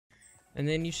And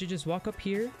then you should just walk up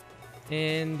here.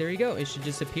 And there you go. It should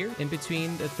just appear in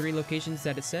between the 3 locations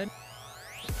that it said.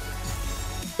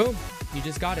 Boom. You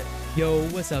just got it. Yo,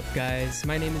 what's up, guys?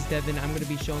 My name is Devon. I'm going to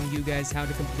be showing you guys how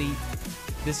to complete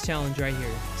this challenge right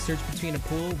here. Search between a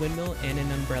pool, windmill, and an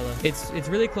umbrella. It's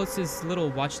really close to this little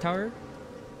watchtower.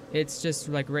 It's just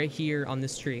like right here on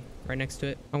this tree, right next to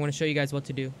it. I want to show you guys what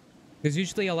to do. There's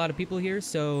usually a lot of people here,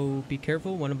 so be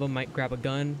careful. One of them might grab a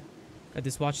gun at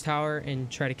this watchtower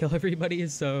and try to kill everybody,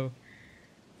 so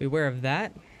beware of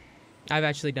that. I've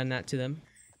actually done that to them.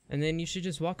 And then you should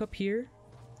just walk up here,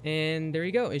 and there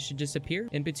you go. It should just appear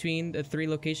in between the 3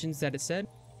 locations that it said.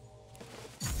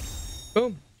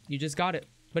 Boom. You just got it.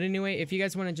 But anyway, if you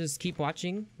guys want to just keep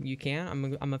watching, you can.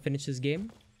 I'm gonna finish this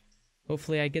game.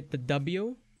 Hopefully I get the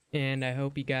W, and I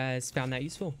hope you guys found that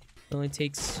useful. It only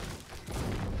takes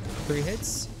 3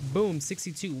 hits. Boom,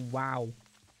 62. Wow.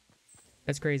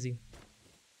 That's crazy.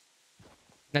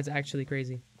 That's actually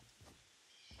crazy.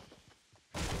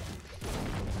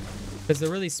 Because the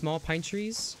really small pine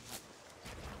trees...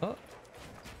 Oh.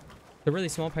 The really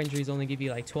small pine trees only give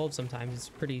you like 12 sometimes. It's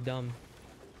pretty dumb.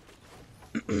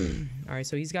 Alright,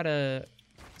 so he's got a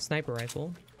sniper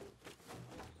rifle.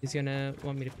 He's gonna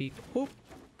want me to peek. Oh!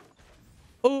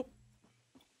 Oh!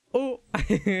 Oh!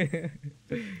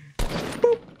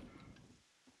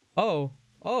 Oh!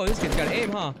 Oh, this kid's got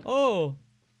aim, huh? Oh!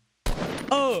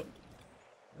 Oh!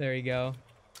 There you go.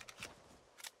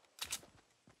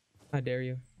 How dare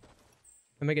you.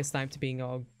 I'm gonna get sniped to being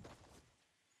all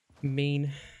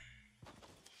mean.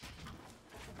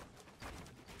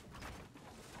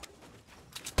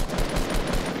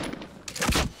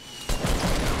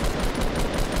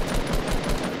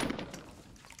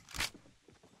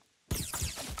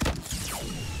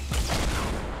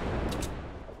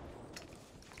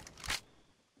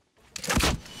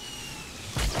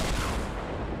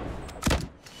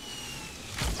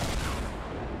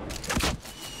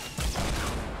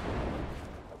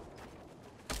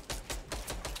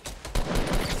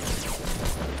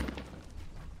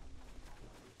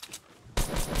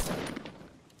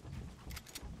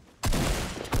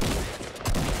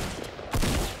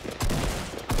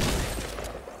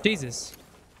 Jesus.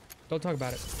 Don't talk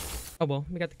about it. Oh well,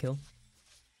 we got the kill.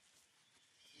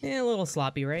 Yeah, a little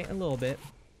sloppy, right? A little bit.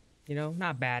 You know,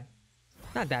 not bad.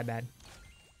 Not that bad.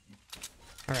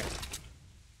 Alright.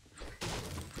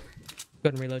 Go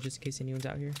ahead and reload just in case anyone's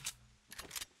out here.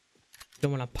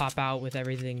 Don't want to pop out with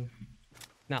everything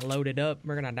not loaded up.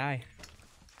 We're gonna die.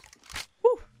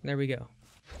 Whew! There we go.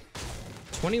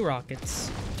 20 rockets.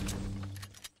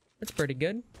 That's pretty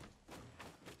good.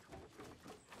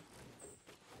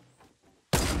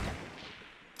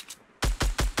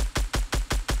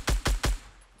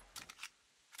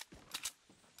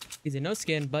 He's a no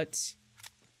skin, but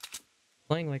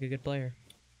playing like a good player.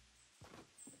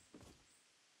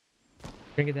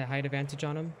 Gonna get that height advantage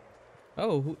on him.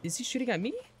 Oh, is he shooting at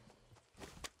me?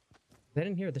 I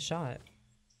didn't hear the shot.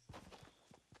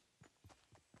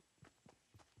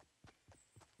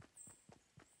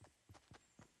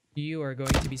 You are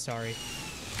going to be sorry.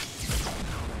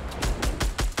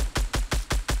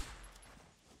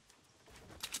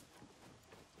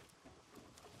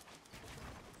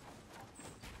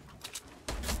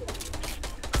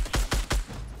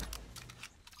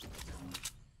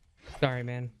 Sorry,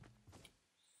 man.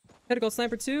 Gotta go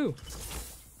sniper too.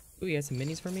 Ooh, you has some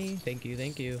minis for me. Thank you,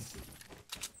 thank you.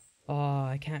 Oh,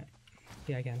 I can't.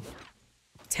 Yeah, I can.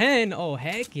 10. Oh,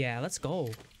 heck yeah. Let's go.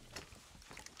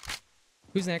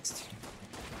 Who's next?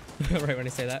 Right when I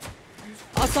say that.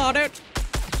 I saw it.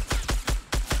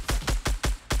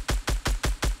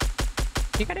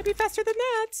 You gotta be faster than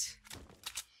that.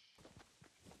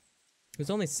 It was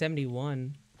only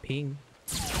 71 ping.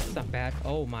 That's not bad.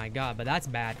 Oh my god, but that's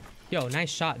bad. Yo, nice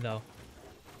shot though.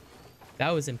 That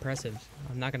was impressive.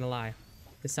 I'm not gonna lie.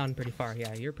 This sounded pretty far.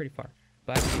 Yeah, you're pretty far.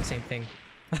 But I can do the same thing.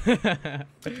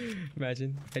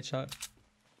 Imagine. Headshot.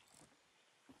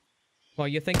 Well,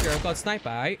 you think you're a god sniper,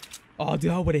 right? Oh,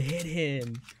 dude, I would have hit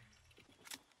him.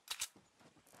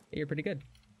 Yeah, you're pretty good.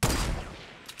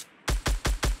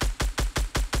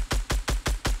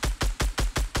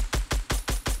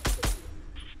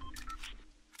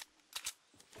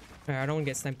 Alright, I don't want to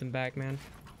get sniped in the back, man.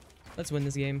 Let's win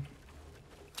this game.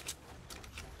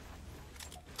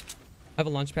 I have a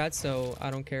launch pad, so I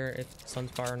don't care if the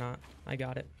sun's far or not. I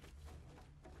got it.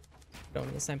 Don't want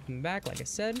to get sniped in the back, like I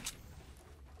said.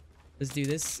 Let's do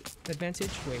this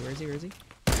advantage. Wait, where is he? Where is he?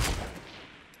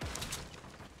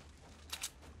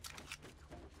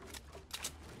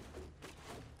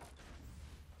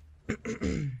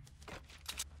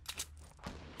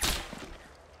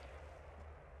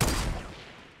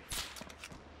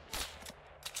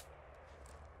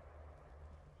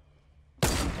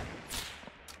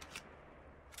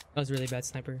 That was a really bad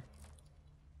sniper.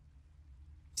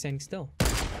 Standing still.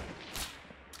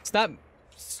 Stop.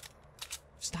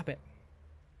 Stop it.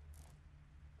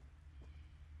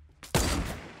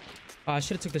 Oh, I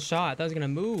should have took the shot. I thought I was gonna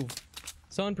move.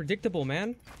 So unpredictable,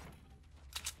 man.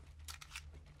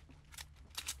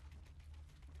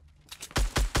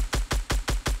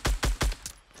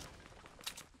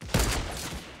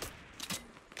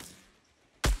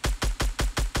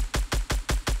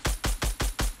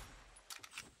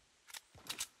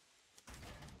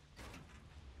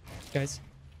 Guys.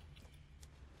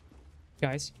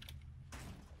 Guys.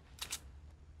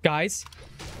 Guys.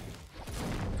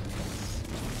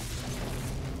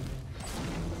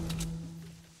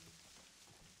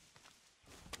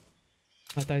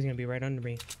 I thought he was gonna be right under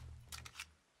me.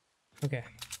 Okay.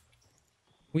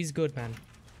 We's good, man.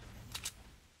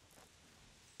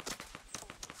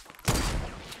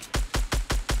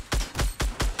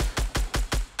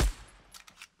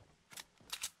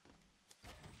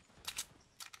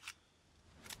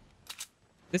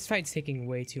 This fight's taking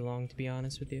way too long, to be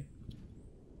honest with you.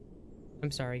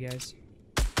 I'm sorry, guys.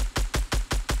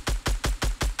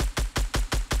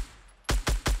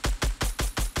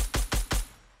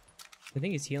 I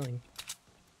think he's healing.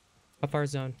 How far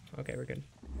zone? Okay, we're good.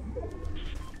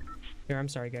 Here, I'm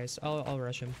sorry, guys. I'll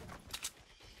rush him.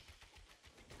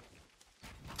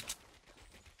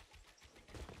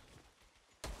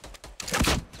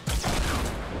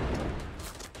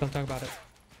 Don't talk about it.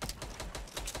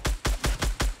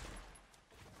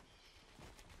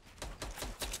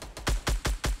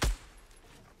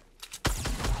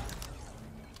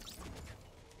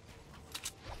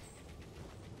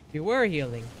 You were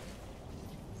healing.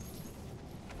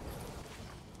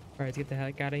 Alright, let's get the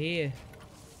heck out of here.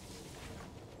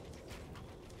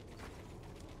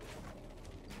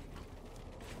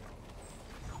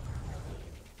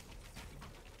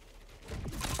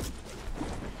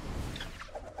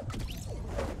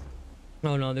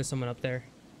 Oh no, there's someone up there.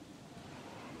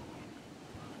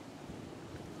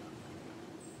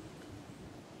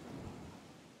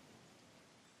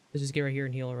 Let's just get right here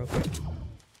and heal real quick.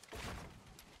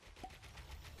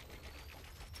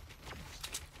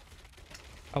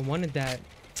 I wanted that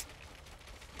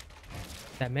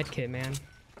med kit, man.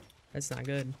 That's not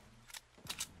good.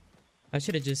 I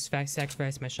should have just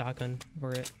sacrificed my shotgun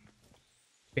for it, to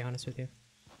be honest with you.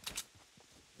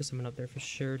 There's someone up there for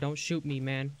sure. Don't shoot me,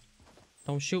 man.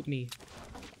 Don't shoot me.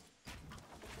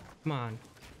 Come on.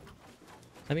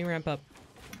 Let me ramp up.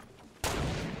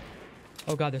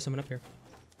 Oh god, there's someone up here.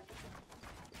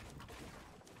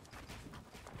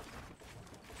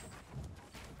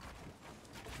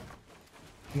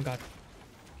 Oh my god.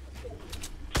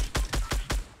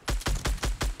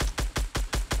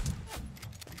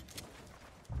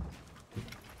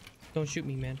 Don't shoot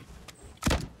me, man.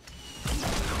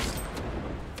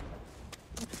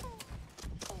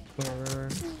 Where?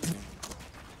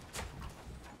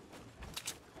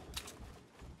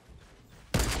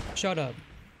 Shut up.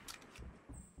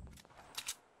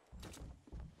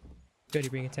 Good,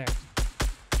 you're being attacked.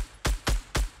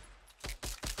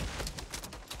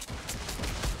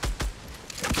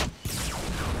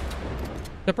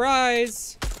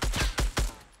 Surprise!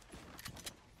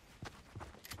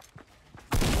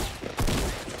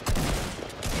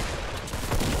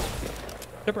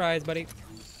 Surprise, buddy.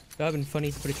 That would have been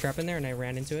funny to put a trap in there and I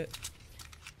ran into it.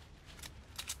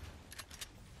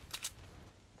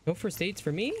 No first aids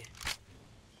for me?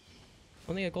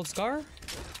 Only a gold scar?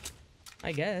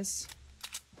 I guess.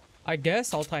 I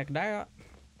guess I'll take that.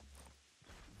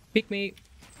 Pick me.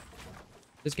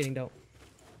 Just kidding, though.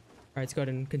 Alright, let's go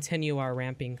ahead and continue our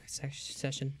ramping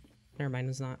session. Never mind,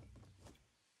 it's not.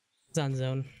 It's on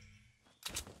zone.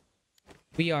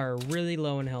 We are really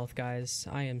low in health, guys.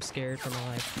 I am scared for my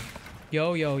life.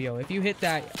 Yo, yo, yo. If you hit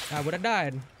that, I would have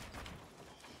died.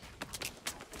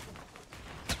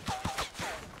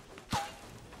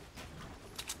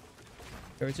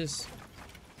 Or it's just...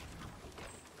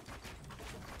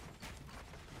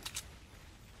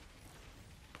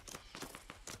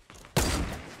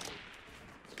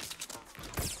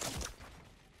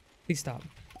 Please stop.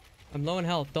 I'm low in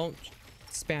health. Don't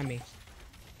spam me.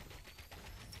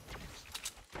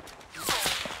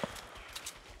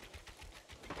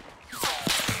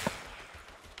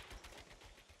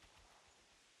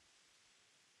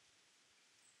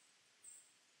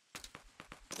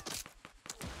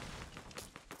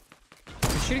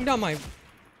 You're shooting down my...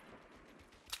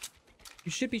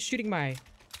 You should be shooting my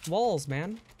walls,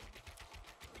 man.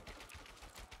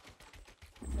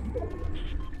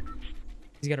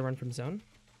 He's got to run from zone.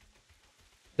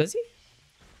 Does he?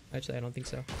 Actually, I don't think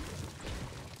so.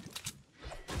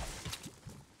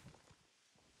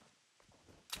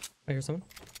 I hear someone.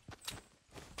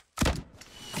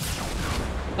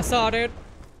 I saw it, dude.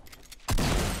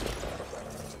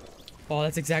 Oh,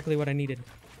 that's exactly what I needed.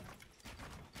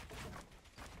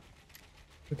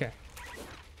 Okay.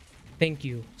 Thank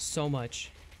you so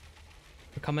much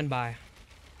for coming by. All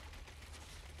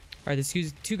right, there's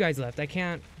two guys left. I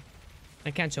can't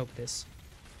choke this.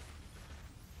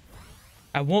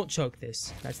 I won't choke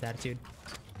this. That's the attitude.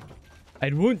 I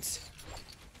won't.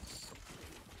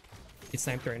 It's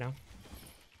sniped right now.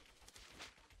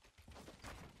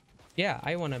 Yeah,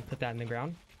 I want to put that in the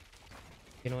ground.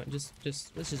 You know what? Let's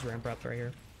just ramp up right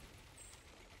here.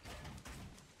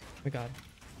 Oh my god.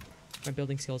 My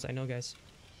building skills, I know, guys.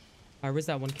 Alright, where's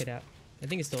that one kid at? I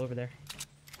think he's still over there.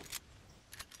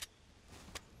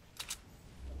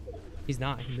 He's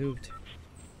not. He moved.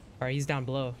 Alright, he's down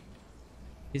below.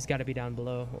 He's got to be down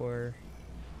below, or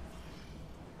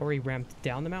he ramped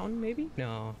down the mountain, maybe?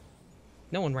 No.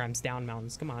 No one ramps down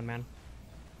mountains. Come on, man.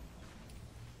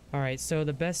 Alright, so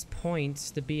the best point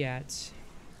to be at...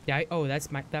 Yeah, oh,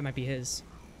 that might be his.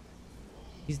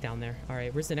 He's down there.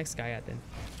 Alright, where's the next guy at, then?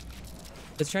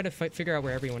 Let's try to figure out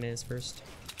where everyone is first.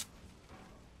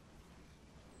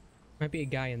 Might be a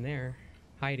guy in there,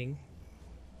 hiding.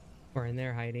 Or in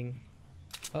there, hiding.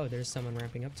 Oh, there's someone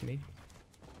ramping up to me.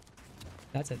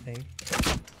 That's a thing.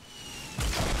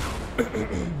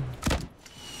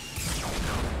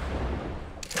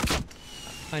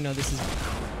 I know this is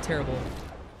terrible.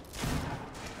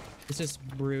 It's just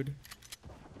rude.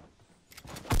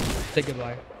 Say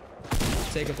goodbye.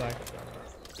 Say goodbye.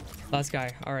 Last guy.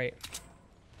 Alright.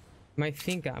 Might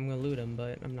think I'm gonna loot him,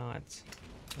 but I'm not.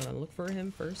 I'm gonna look for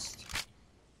him first.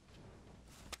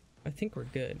 I think we're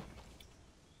good.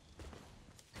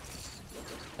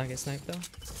 Not get sniped though.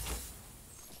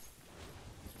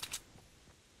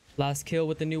 Last kill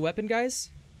with the new weapon, guys.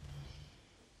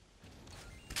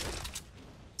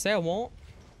 Say I won't.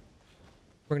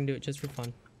 We're gonna do it just for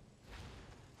fun.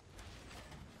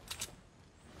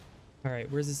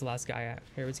 Alright, where's this last guy at?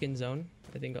 Here, let's get in zone.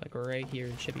 I think like right here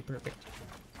should be perfect.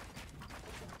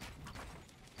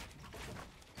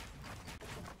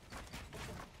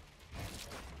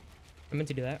 I meant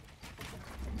to do that.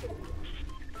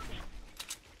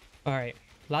 Alright,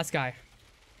 last guy.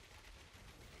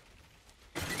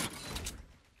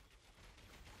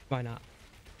 Why not?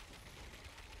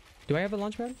 Do I have a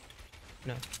launch pad?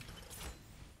 No.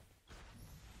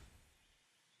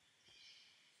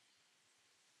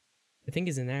 I think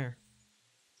he's in there.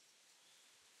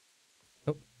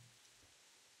 Oh.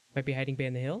 Might be hiding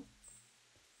behind the hill.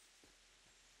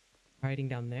 Hiding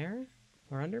down there?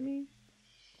 Or under me?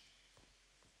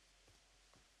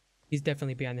 He's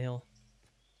definitely behind the hill.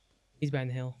 He's behind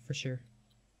the hill, for sure.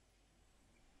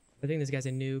 I think this guy's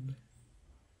a noob.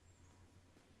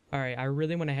 Alright, I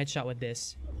really want a headshot with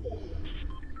this.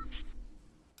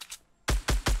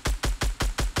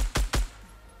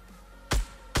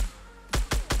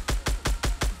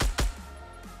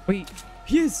 Wait,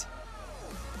 he is!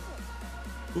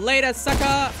 Later,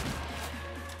 sucker!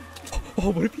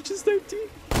 Oh, what if he just sniped me?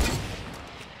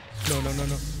 No.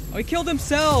 Oh, he killed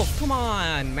himself! Come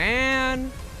on,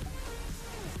 man!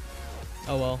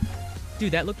 Oh, well.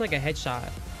 Dude, that looked like a headshot.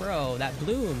 Bro, that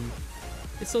bloom.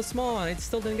 It's so small, and I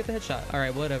still didn't get the headshot.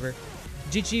 Alright, whatever.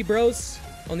 GG, bros.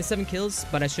 Only 7 kills,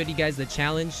 but I showed you guys the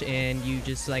challenge, and you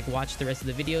just, like, watched the rest of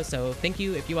the video. So, thank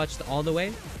you if you watched all the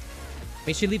way.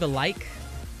 Make sure you leave a like.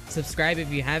 Subscribe if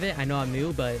you haven't. I know I'm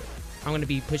new, but I'm going to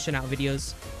be pushing out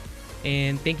videos.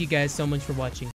 And thank you guys so much for watching.